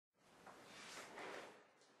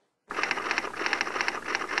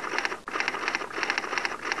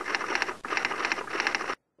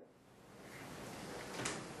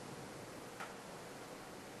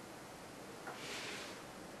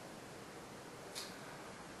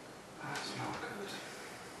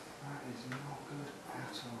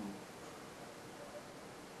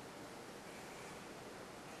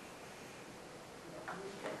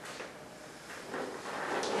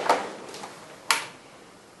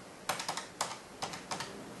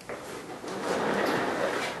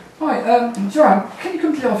Hi, Joanne, can you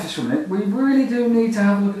come to the office for a minute? We really do need to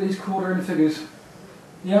have a look at these quarter end figures.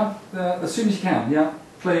 Yeah, as soon as you can, yeah,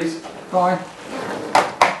 please. Bye.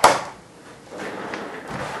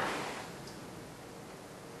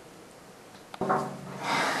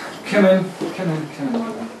 Come in.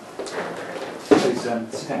 Please, sit down.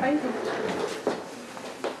 Thank you.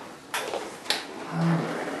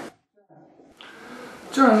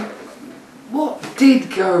 Joanne, what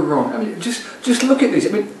did go wrong? I mean, just look at these.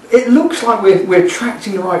 I mean, it looks like we're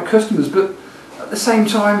attracting the right customers, but at the same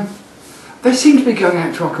time, they seem to be going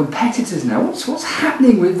out to our competitors now. What's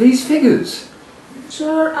happening with these figures?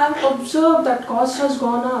 Sir, I've observed that cost has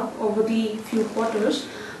gone up over the few quarters,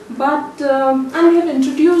 but and we have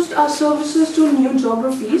introduced our services to new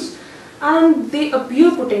geographies, and they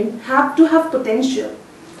appear to have potential.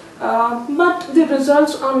 But the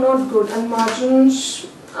results are not good, and margins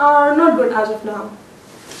are not good as of now.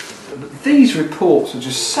 These reports are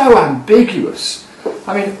just so ambiguous.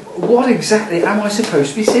 I mean, what exactly am I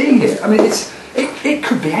supposed to be seeing here? I mean, it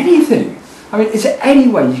could be anything. I mean, is there any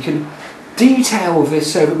way you can detail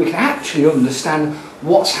this so that we can actually understand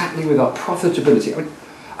what's happening with our profitability? I mean,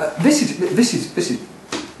 this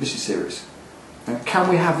is serious. Can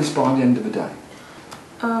we have this by the end of the day?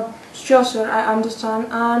 Sure, sir, I understand,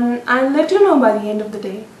 and I'll let you know by the end of the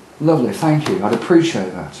day. Lovely, thank you. I'd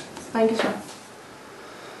appreciate that. Thank you, sir.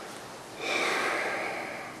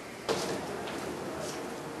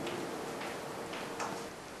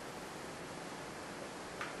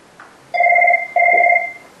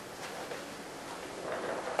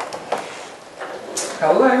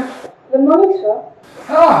 Hello. Good morning, sir.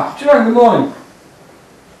 Joanne, good morning.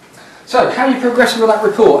 So, how are you progressing with that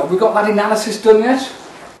report? Have we got that analysis done yet?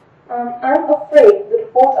 I'm afraid the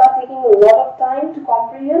reports are taking a lot of time to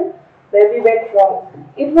comprehend where we went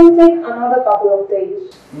wrong. It will take another couple of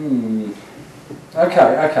days.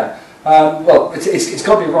 Okay. Well, it's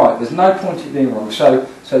got to be right. There's no point in it being wrong. So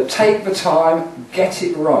take the time, get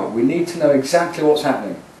it right. We need to know exactly what's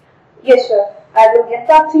happening. Yes, sir. I will get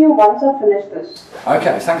back to you once I finish this.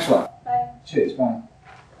 Okay, thanks a lot. Bye. Cheers, bye.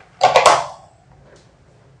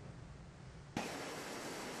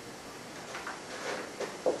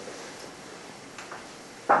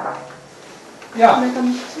 Yeah. Can I come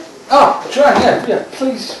in, sir? Joanne, yeah,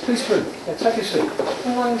 please do. Yeah, take a seat.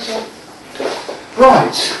 Good morning, sir.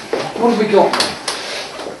 Right, what have we got?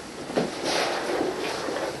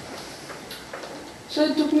 So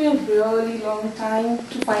it took me a really long time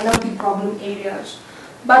to find out the problem areas,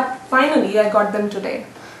 but finally I got them today.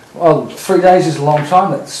 Well, 3 days is a long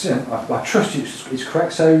time. That's, I trust it's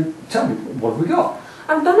correct. So tell me, what have we got?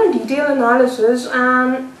 I've done a detailed analysis,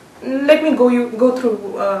 and let me go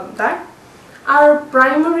through that. Our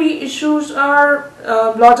primary issues are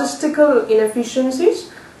logistical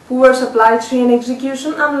inefficiencies, poor supply chain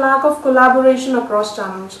execution, and lack of collaboration across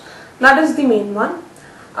channels. That is the main one.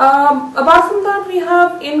 Apart from that, we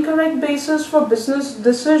have incorrect basis for business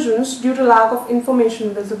decisions due to lack of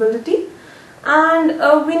information visibility, and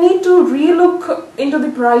we need to relook into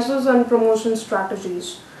the prices and promotion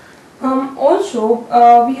strategies. Also,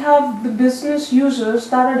 we have the business users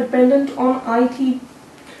that are dependent on IT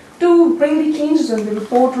to bring the changes in the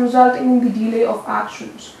report, resulting in the delay of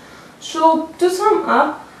actions. So, to sum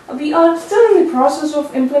up, we are still in the process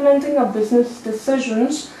of implementing our business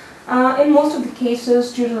decisions in most of the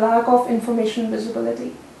cases due to lack of information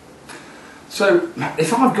visibility. So,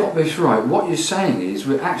 if I've got this right, what you're saying is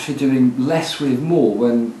we're actually doing less with more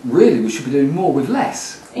when really we should be doing more with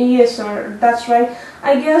less. Yes, sir, that's right.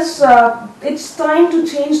 I guess it's time to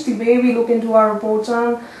change the way we look into our reports,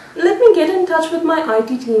 and let me get in touch with my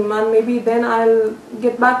IT team, and maybe then I'll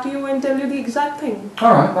get back to you and tell you the exact thing.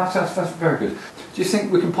 Alright, that's very good. Do you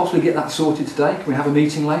think we can possibly get that sorted today? Can we have a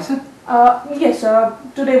meeting later? Yes, sir.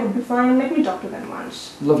 Today would be fine. Let me talk to them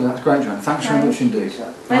once. Lovely, that's great, Joanne. Thanks very much indeed.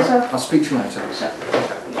 Sir. Bye, sir. I'll speak to you later. Sir.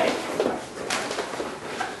 Bye.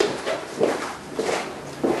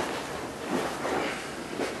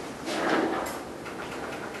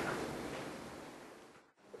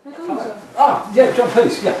 Yeah, John,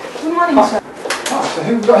 please, yeah. Good morning, sir. So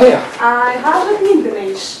who have we got here? I have with me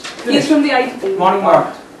Dinesh. He's from the IT team. Morning,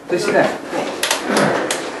 Mark. Please sit down.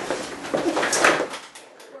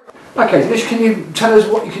 Okay, Dinesh, can you tell us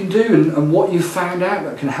what you can do and what you've found out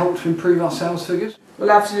that can help to improve our sales figures? Well,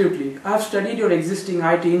 absolutely. I have studied your existing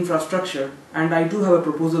IT infrastructure, and I do have a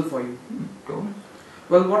proposal for you. Go on.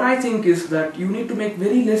 Well, what I think is that you need to make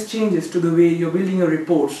very less changes to the way you're building your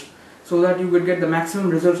reports so that you could get the maximum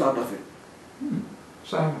results out of it.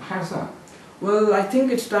 So, how's that? Well, I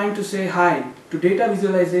think it's time to say hi to data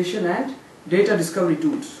visualization and data discovery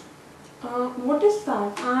tools. What is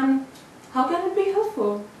that, and how can it be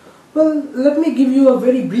helpful? Well, let me give you a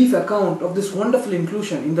very brief account of this wonderful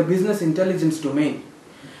inclusion in the business intelligence domain.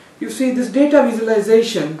 You see, this data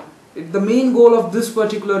visualization, the main goal of this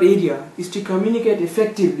particular area is to communicate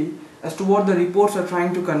effectively as to what the reports are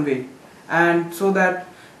trying to convey, and so that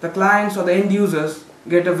the clients or the end users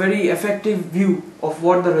get a very effective view of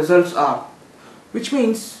what the results are. Which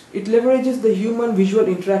means it leverages the human visual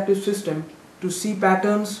interactive system to see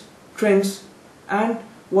patterns, trends, and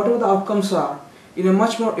whatever the outcomes are in a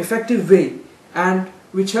much more effective way, and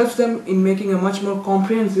which helps them in making a much more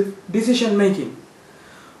comprehensive decision making.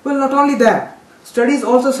 Well, not only that, studies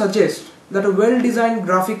also suggest that a well-designed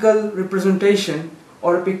graphical representation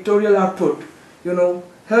or a pictorial output,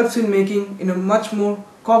 helps in making a much more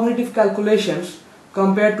cognitive calculations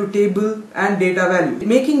compared to table and data value.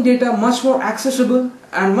 Making data much more accessible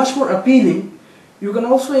and much more appealing, you can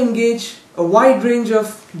also engage a wide range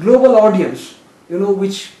of global audience,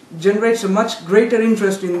 which generates a much greater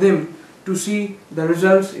interest in them to see the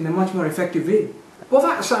results in a much more effective way. Well,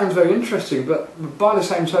 that sounds very interesting, but by the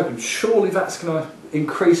same token, surely that's going to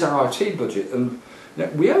increase our IT budget, and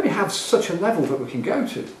we only have such a level that we can go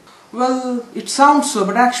to. Well, it sounds so,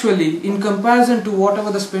 but actually, in comparison to whatever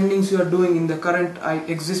the spendings you are doing in the current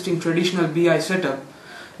existing traditional BI setup,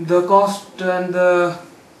 the cost and the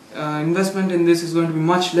investment in this is going to be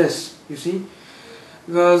much less, you see.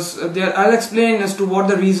 Because I'll explain as to what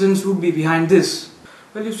the reasons would be behind this.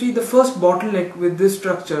 Well, you see, the first bottleneck with this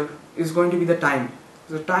structure is going to be the time.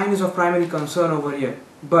 The time is of primary concern over here.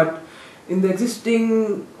 But in the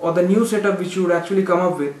existing or the new setup which you would actually come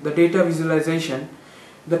up with, the data visualization,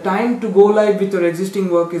 the time to go live with your existing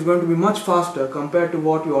work is going to be much faster compared to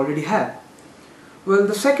what you already have. Well,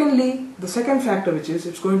 the second factor, which is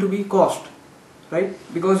it's going to be cost, right?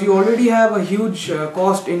 Because you already have a huge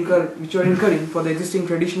cost which you are incurring for the existing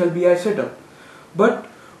traditional BI setup. But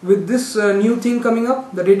with this new thing coming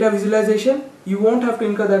up, the data visualization, you won't have to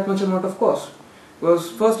incur that much amount of cost.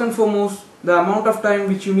 Because first and foremost, the amount of time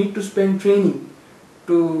which you need to spend training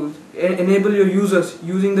to enable your users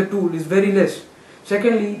using the tool is very less.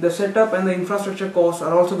 Secondly, the setup and the infrastructure costs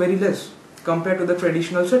are also very less compared to the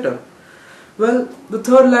traditional setup. Well, the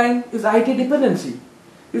third line is IT dependency.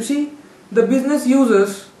 You see, the business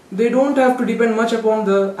users, they don't have to depend much upon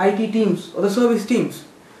the IT teams or the service teams.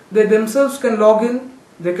 They themselves can log in,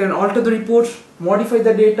 they can alter the reports, modify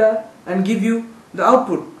the data, and give you the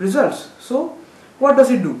output results. So, what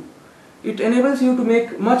does it do? It enables you to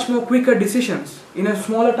make much more quicker decisions in a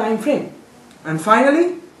smaller time frame. And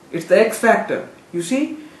finally, it's the X factor. You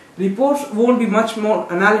see, reports won't be much more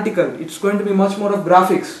analytical, it's going to be much more of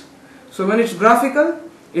graphics. So when it's graphical,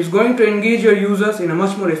 it's going to engage your users in a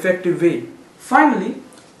much more effective way. Finally,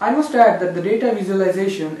 I must add that the data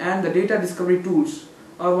visualization and the data discovery tools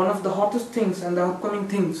are one of the hottest things and the upcoming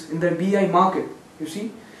things in the BI market. You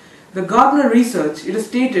see, the Gartner research, it is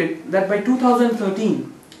stated that by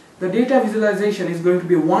 2013, the data visualization is going to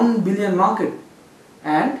be a 1 billion market,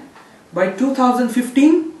 and by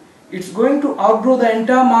 2015, it's going to outgrow the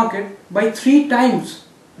entire market by 3 times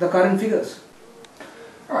the current figures.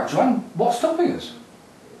 Alright, Joanne, what's stopping us?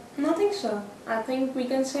 Nothing, sir. I think we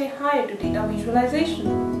can say hi to data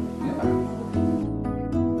visualization.